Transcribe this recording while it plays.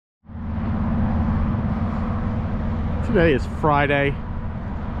Today is Friday,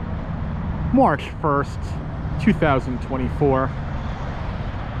 March 1st, 2024.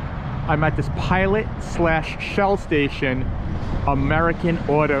 I'm at this pilot/shell station, American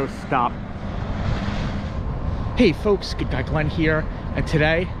Auto Stop. Hey folks, Good Guy Glenn here, and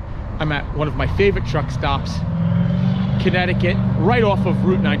today I'm at one of my favorite truck stops, Connecticut, right off of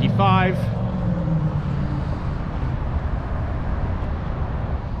Route 95.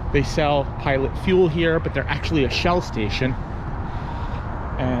 They sell Pilot fuel here, but they're actually a Shell station.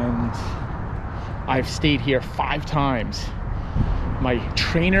 And I've stayed here 5 times. My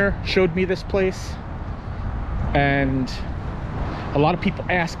trainer showed me this place, and a lot of people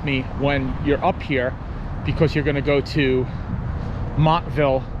ask me when you're up here, because you're gonna go to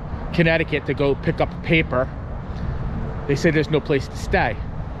Montville, Connecticut to go pick up paper, they say there's no place to stay.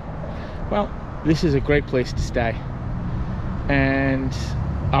 Well, this is a great place to stay, and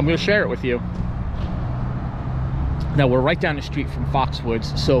I'm going to share it with you. Now, we're right down the street from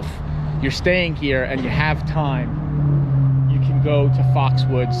Foxwoods, so if you're staying here and you have time, you can go to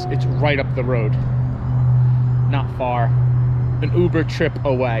Foxwoods. It's right up the road, not far, an Uber trip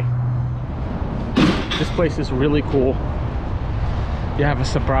away. This place is really cool. You have a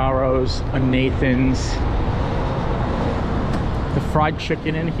Sbarro's, a Nathan's. The fried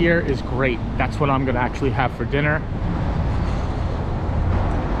chicken in here is great. That's what I'm going to actually have for dinner.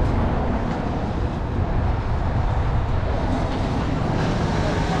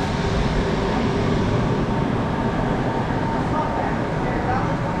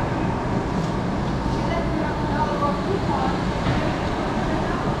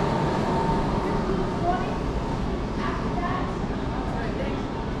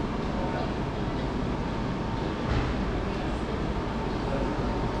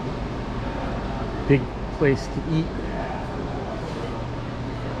 Big place to eat.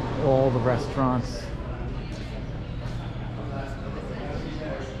 All the restaurants.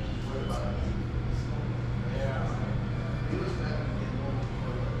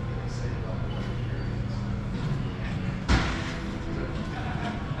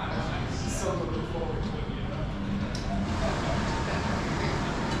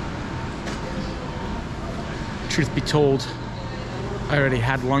 Truth be told, I already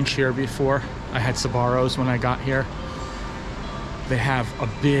had lunch here before. I had Sbarro's when I got here. They have a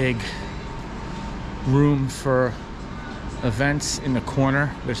big room for events in the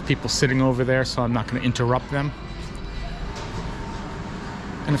corner. There's people sitting over there, so I'm not going to interrupt them.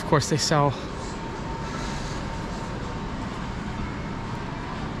 And of course, they sell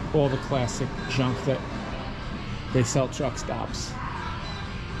all the classic junk that they sell truck stops.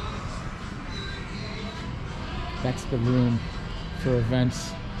 That's the room for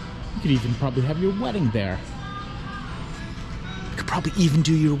events. You could even probably have your wedding there. You could probably even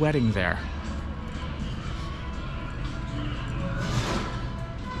do your wedding there.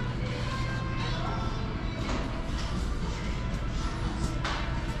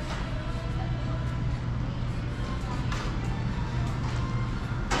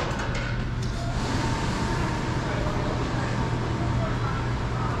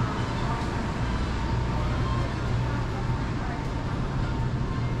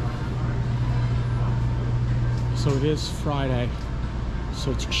 So it is Friday, so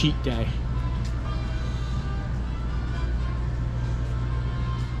it's cheat day.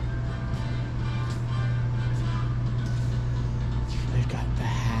 They've got the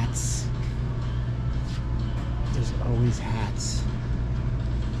hats. There's always hats.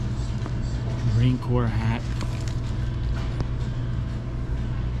 Marine Corps hat.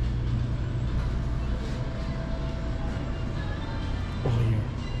 All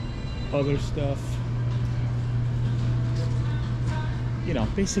your other stuff. You know,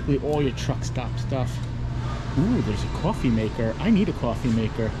 basically all your truck stop stuff. Ooh, there's a coffee maker. I need a coffee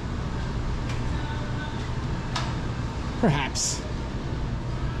maker. Perhaps.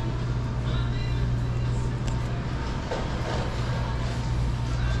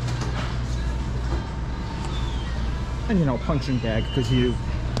 And you know, punching bag, because you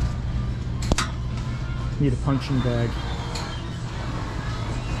need a punching bag.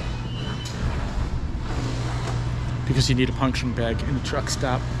 Because you need a punching bag in a truck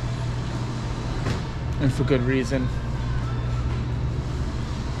stop, and for good reason.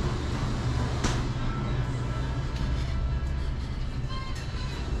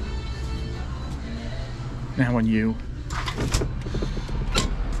 Now when you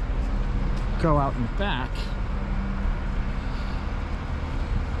go out in the back,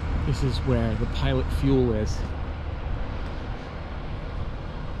 this is where the Pilot fuel is.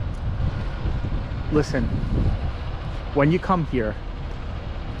 Listen, when you come here,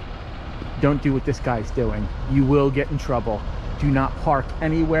 don't do what this guy's doing. You will get in trouble. Do not park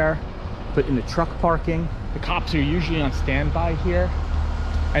anywhere but in the truck parking. The cops are usually on standby here,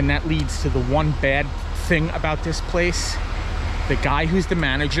 and that leads to the one bad thing about this place. The guy who's the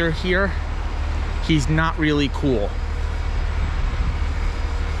manager here, he's not really cool.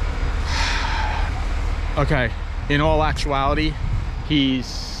 Okay, in all actuality,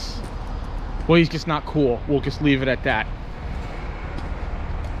 he's just not cool. We'll just leave it at that.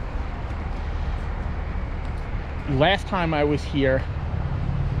 Last time I was here,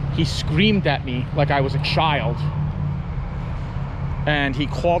 he screamed at me like I was a child, and he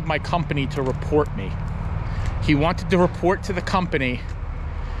called my company to report me. He wanted to report to the company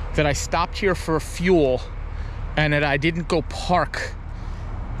that I stopped here for fuel and that I didn't go park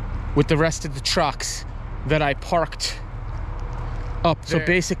with the rest of the trucks, that I parked up there. So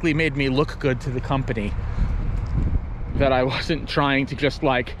basically made me look good to the company, that I wasn't trying to just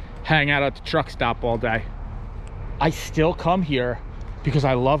like hang out at the truck stop all day. I still come here because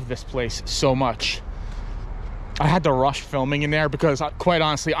I love this place so much. I had to rush filming in there because quite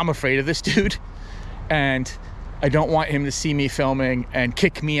honestly, I'm afraid of this dude, and I don't want him to see me filming and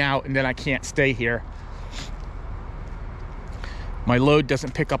kick me out and then I can't stay here. My load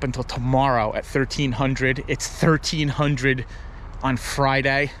doesn't pick up until tomorrow at 1300. It's 1300 on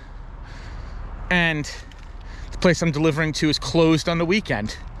Friday. And the place I'm delivering to is closed on the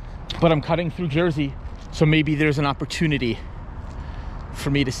weekend. But I'm cutting through Jersey, so maybe there's an opportunity for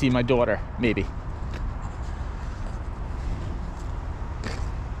me to see my daughter, maybe.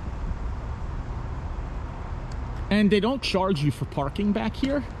 And they don't charge you for parking back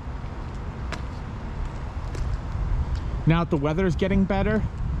here. Now that the weather is getting better,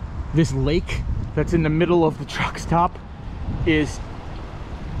 this lake that's in the middle of the truck stop is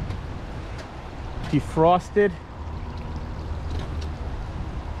defrosted.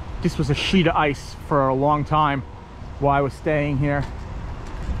 This was a sheet of ice for a long time while I was staying here.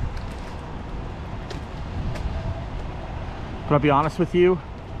 But I'll be honest with you,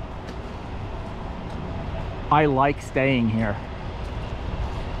 I like staying here.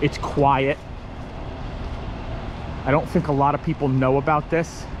 It's quiet. I don't think a lot of people know about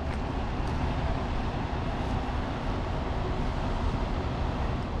this.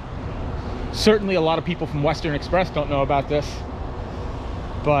 Certainly a lot of people from Western Express don't know about this,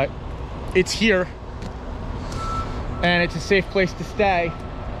 but it's here, and it's a safe place to stay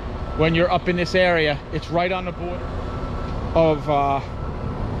when you're up in this area. It's right on the border of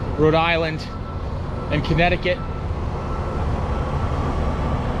Rhode Island and Connecticut.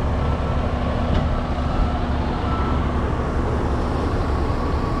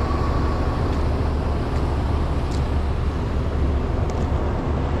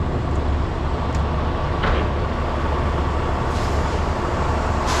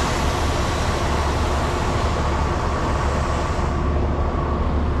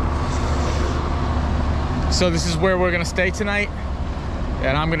 So this is where we're gonna stay tonight,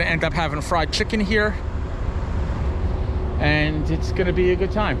 and I'm gonna end up having fried chicken here, and it's gonna be a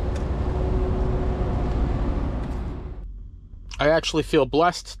good time. I actually feel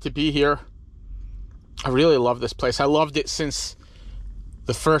blessed to be here. I really love this place. I loved it since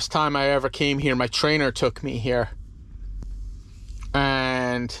the first time I ever came here. My trainer took me here,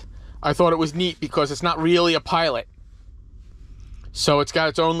 and I thought it was neat because it's not really a Pilot, so it's got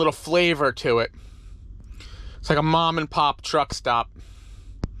its own little flavor to it. It's like a mom and pop truck stop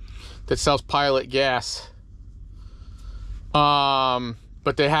that sells Pilot gas.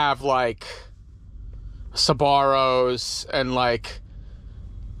 But they have like Sbarros and like,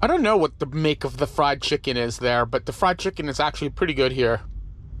 I don't know what the make of the fried chicken is there, but the fried chicken is actually pretty good here.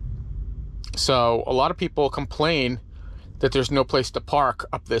 So a lot of people complain that there's no place to park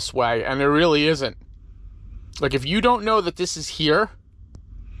up this way, and there really isn't. Like, if you don't know that this is here,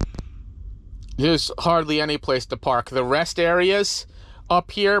 there's hardly any place to park. The rest areas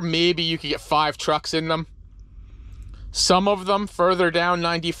up here, maybe you could get 5 trucks in them. Some of them further down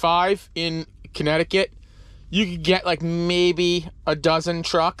 95 in Connecticut, you could get like maybe a dozen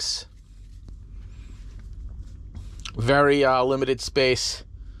trucks. Very limited space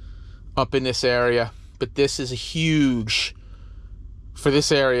up in this area. But this is a huge, for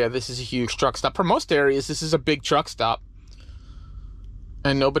this area, this is a huge truck stop. For most areas, this is a big truck stop,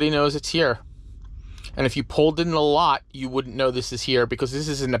 and nobody knows it's here. And if you pulled in the lot, you wouldn't know this is here because this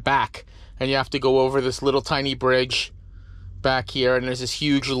is in the back, and you have to go over this little tiny bridge back here, and there's this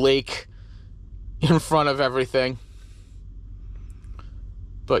huge lake in front of everything.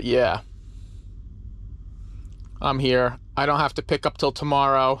 But yeah, I'm here. I don't have to pick up till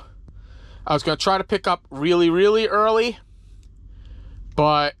tomorrow. I was going to try to pick up really, really early,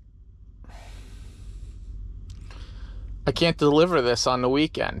 but I can't deliver this on the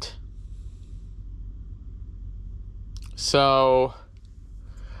weekend. So,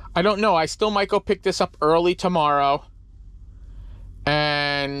 I don't know. I still might go pick this up early tomorrow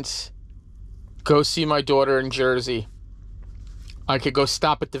and go see my daughter in Jersey. I could go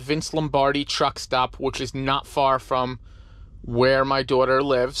stop at the Vince Lombardi truck stop, which is not far from where my daughter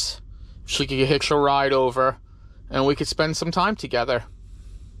lives. She could hitch a ride over, and we could spend some time together.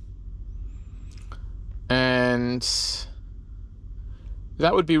 And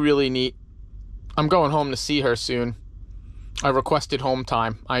that would be really neat. I'm going home to see her soon. I requested home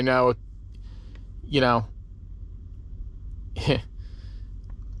time. I know,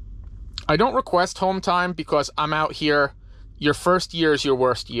 I don't request home time because I'm out here. Your first year is your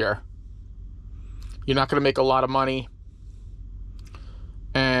worst year. You're not going to make a lot of money.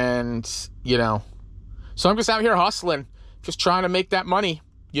 And, so I'm just out here hustling, just trying to make that money.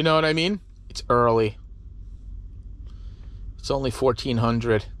 You know what I mean? It's early. It's only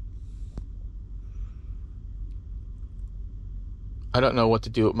 1400. I don't know what to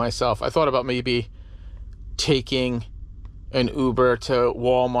do with myself. I thought about maybe taking an Uber to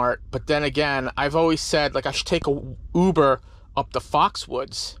Walmart, but then again, I've always said I should take a Uber up the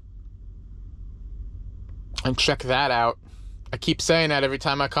Foxwoods and check that out. I keep saying that every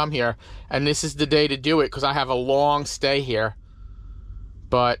time I come here, and this is the day to do it because I have a long stay here.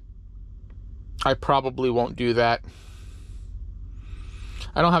 But I probably won't do that.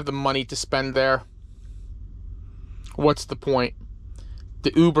 I don't have the money to spend there. What's the point?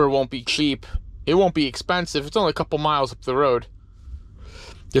 The Uber won't be cheap. It won't be expensive. It's only a couple miles up the road.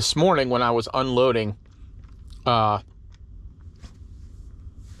 This morning when I was unloading at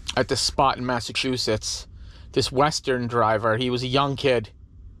this spot in Massachusetts, this Western driver, he was a young kid.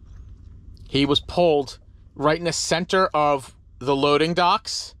 He was pulled right in the center of the loading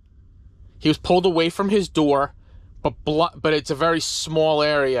docks. He was pulled away from his door, but it's a very small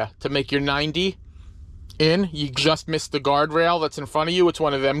area to make your 90 in. You just missed the guardrail that's in front of you. It's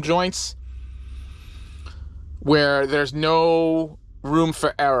one of them joints where there's no room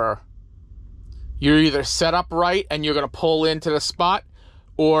for error. You're either set up right and you're going to pull into the spot,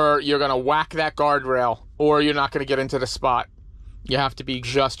 or you're going to whack that guardrail, or you're not going to get into the spot. You have to be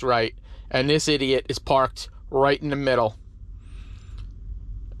just right. And this idiot is parked right in the middle.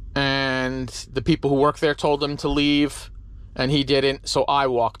 And the people who work there told him to leave, and he didn't, so I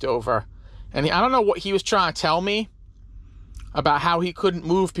walked over. And I don't know what he was trying to tell me about how he couldn't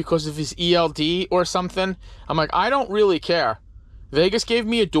move because of his ELD or something. I'm like, I don't really care. Vegas gave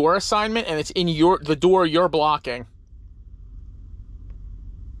me a door assignment, and it's in the door you're blocking.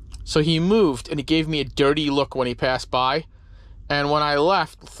 So he moved, and he gave me a dirty look when he passed by. And when I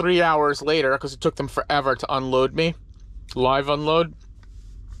left 3 hours later, because it took them forever to unload me, live unload,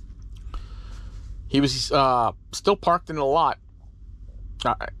 he was still parked in the lot.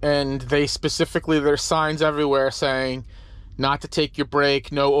 And they specifically, there's signs everywhere saying not to take your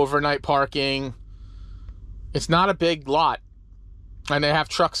break, no overnight parking. It's not a big lot. And they have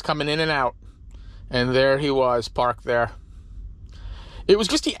trucks coming in and out. And there he was, parked there. It was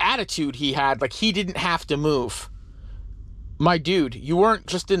just the attitude he had, like he didn't have to move. My dude, you weren't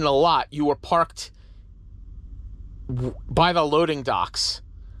just in the lot, you were parked by the loading docks,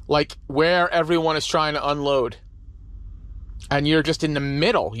 like where everyone is trying to unload. And you're just in the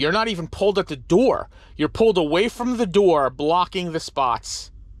middle. You're not even pulled at the door. You're pulled away from the door, blocking the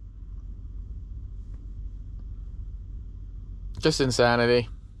spots. Just insanity.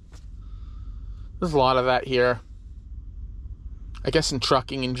 There's a lot of that here. I guess in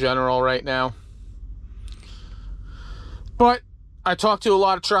trucking in general right now. But I talk to a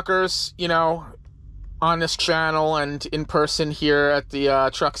lot of truckers, on this channel and in person here at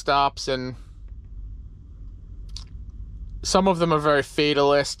the truck stops, and some of them are very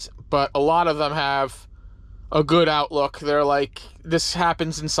fatalist, but a lot of them have a good outlook. They're like, this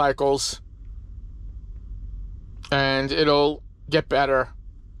happens in cycles, and it'll get better.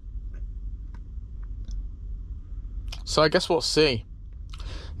 So I guess we'll see.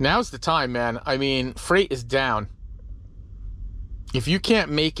 Now's the time, man. I mean, freight is down. If you can't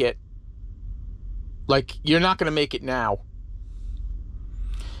make it, you're not going to make it now.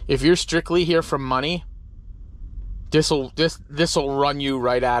 If you're strictly here for money, this'll run you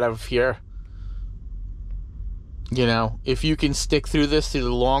right out of here. If you can stick through this through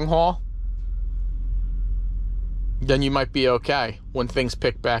the long haul, then you might be okay when things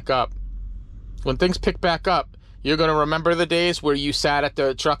pick back up. When things pick back up, you're going to remember the days where you sat at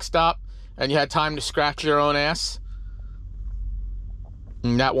the truck stop and you had time to scratch your own ass.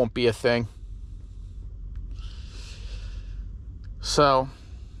 And that won't be a thing. So,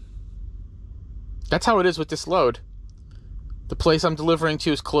 that's how it is with this load. The place I'm delivering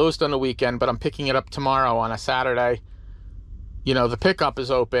to is closed on the weekend, but I'm picking it up tomorrow on a Saturday. You know, the pickup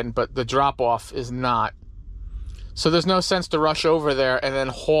is open, but the drop-off is not. So there's no sense to rush over there and then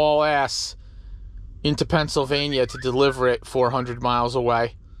haul ass into Pennsylvania to deliver it 400 miles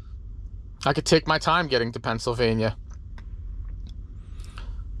away. I could take my time getting to Pennsylvania.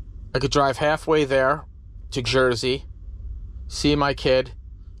 I could drive halfway there to Jersey, see my kid,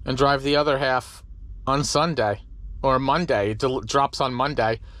 and drive the other half on Sunday or Monday. It drops on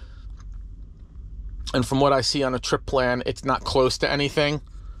Monday. And from what I see on a trip plan, it's not close to anything,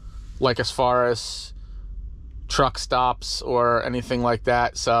 like as far as truck stops or anything like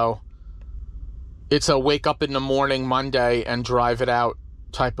that. So it's a wake up in the morning Monday and drive it out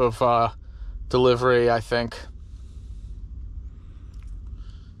type of delivery, I think.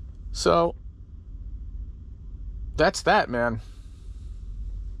 So that's that, man.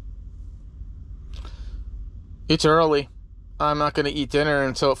 It's early. I'm not going to eat dinner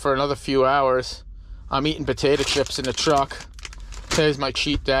until for another few hours. I'm eating potato chips in the truck. Today's my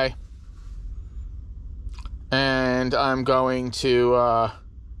cheat day. And I'm going to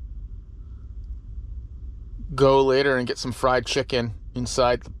go later and get some fried chicken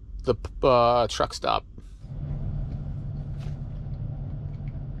inside the truck stop.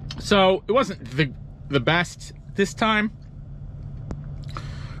 So it wasn't the best this time.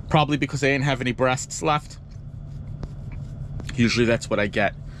 Probably because I didn't have any breasts left. Usually that's what I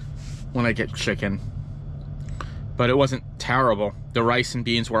get when I get chicken. But it wasn't terrible. The rice and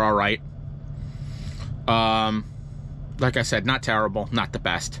beans were all right. Like I said, not terrible, not the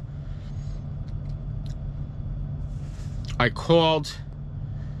best. I called.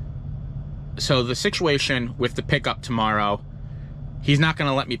 So the situation with the pickup tomorrow, he's not going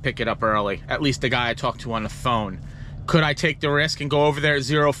to let me pick it up early. At least the guy I talked to on the phone. Could I take the risk and go over there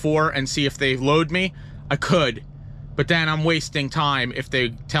at 04 and see if they load me? I could. But then I'm wasting time if they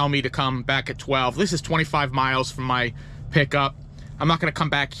tell me to come back at 12. This is 25 miles from my pickup. I'm not going to come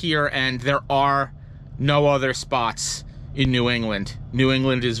back here, and there are no other spots in New England. New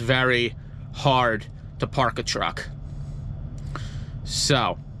England is very hard to park a truck.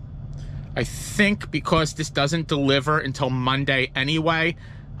 So I think because this doesn't deliver until Monday anyway,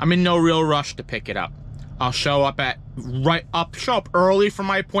 I'm in no real rush to pick it up. I'll show up show up early for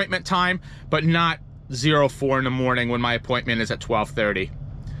my appointment time, but not 04 in the morning when my appointment is at 12:30.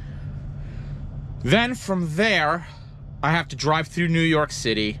 Then from there, I have to drive through New York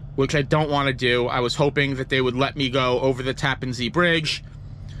City, which I don't want to do. I was hoping that they would let me go over the Tappan Zee Bridge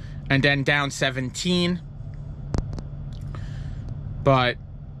and then down 17. But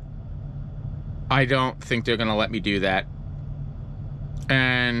I don't think they're going to let me do that.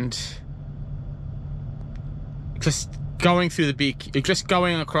 And just going through just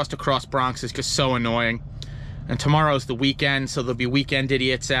going across the Cross Bronx is just so annoying. And tomorrow's the weekend, so there'll be weekend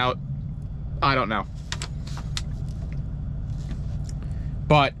idiots out. I don't know.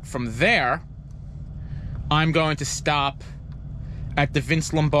 But from there, I'm going to stop at the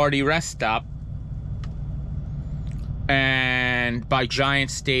Vince Lombardi rest stop and by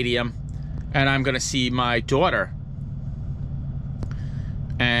Giants Stadium, and I'm going to see my daughter.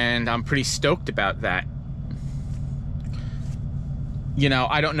 And I'm pretty stoked about that. You know,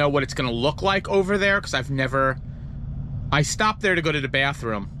 I don't know what it's going to look like over there because I stopped there to go to the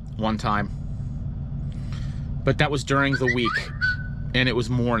bathroom one time. But that was during the week, and it was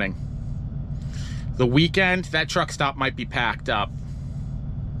morning. The weekend, that truck stop might be packed up.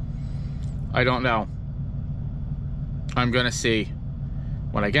 I don't know. I'm going to see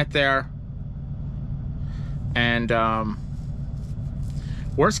when I get there. And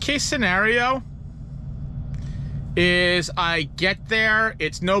worst case scenario is I get there,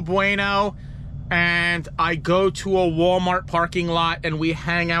 it's no bueno, and I go to a Walmart parking lot and we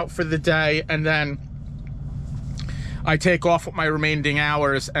hang out for the day, and then I take off with my remaining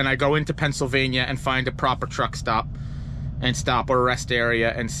hours and I go into Pennsylvania and find a proper truck stop and stop, or rest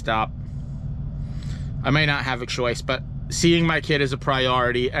area and stop. I may not have a choice, but seeing my kid is a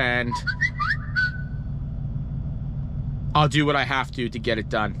priority, and I'll do what I have to get it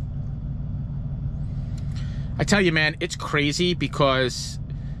done. I tell you, man, it's crazy because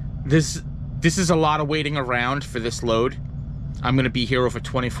this is a lot of waiting around for this load. I'm going to be here over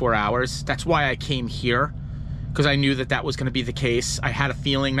 24 hours. That's why I came here, because I knew that that was going to be the case. I had a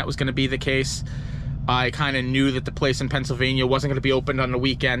feeling that was going to be the case. I kind of knew that the place in Pennsylvania wasn't going to be opened on the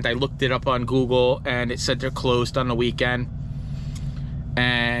weekend. I looked it up on Google, and it said they're closed on the weekend.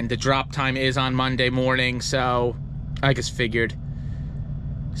 And the drop time is on Monday morning, so I just figured.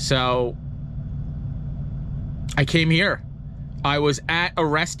 So I came here. I was at a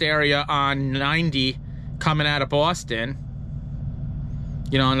rest area on 90 coming out of Boston,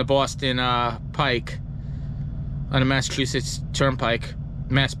 you know, on the Boston Pike, on the Massachusetts Turnpike,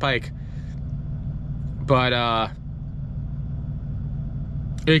 Mass Pike. But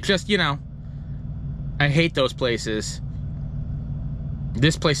it just, you know, I hate those places.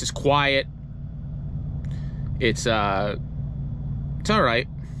 This place is quiet. It's all right.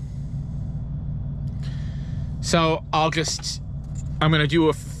 So I'm gonna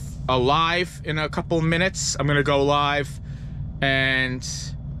do a live in a couple of minutes. I'm gonna go live, and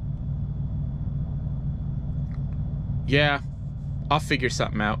yeah, I'll figure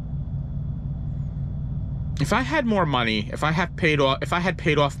something out. If I had more money, if I had paid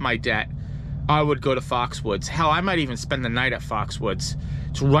off my debt, I would go to Foxwoods. Hell, I might even spend the night at Foxwoods.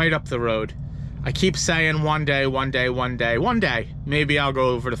 It's right up the road. I keep saying one day, maybe I'll go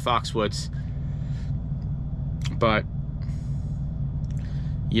over to Foxwoods. But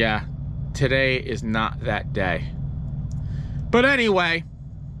yeah, today is not that day. But anyway,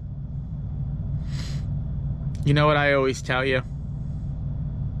 you know what I always tell you?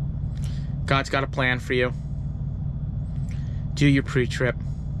 God's got a plan for you. Do your pre-trip.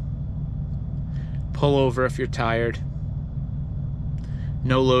 Pull over if you're tired.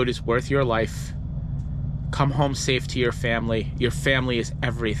 No load is worth your life. Come home safe to your family. Your family is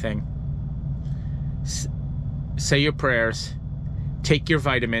everything. Say your prayers. Take your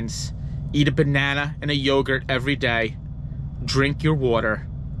vitamins. Eat a banana and a yogurt every day. Drink your water.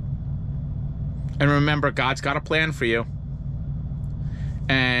 And remember, God's got a plan for you.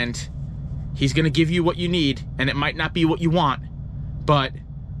 And He's going to give you what you need. And it might not be what you want, but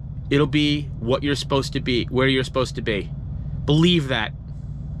it'll be what you're supposed to be, where you're supposed to be. Believe that.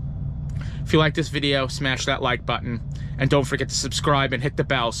 If you like this video, smash that like button. And don't forget to subscribe and hit the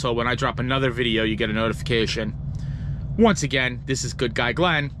bell so when I drop another video, you get a notification. Once again, this is Good Guy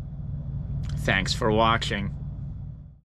Glenn. Thanks for watching.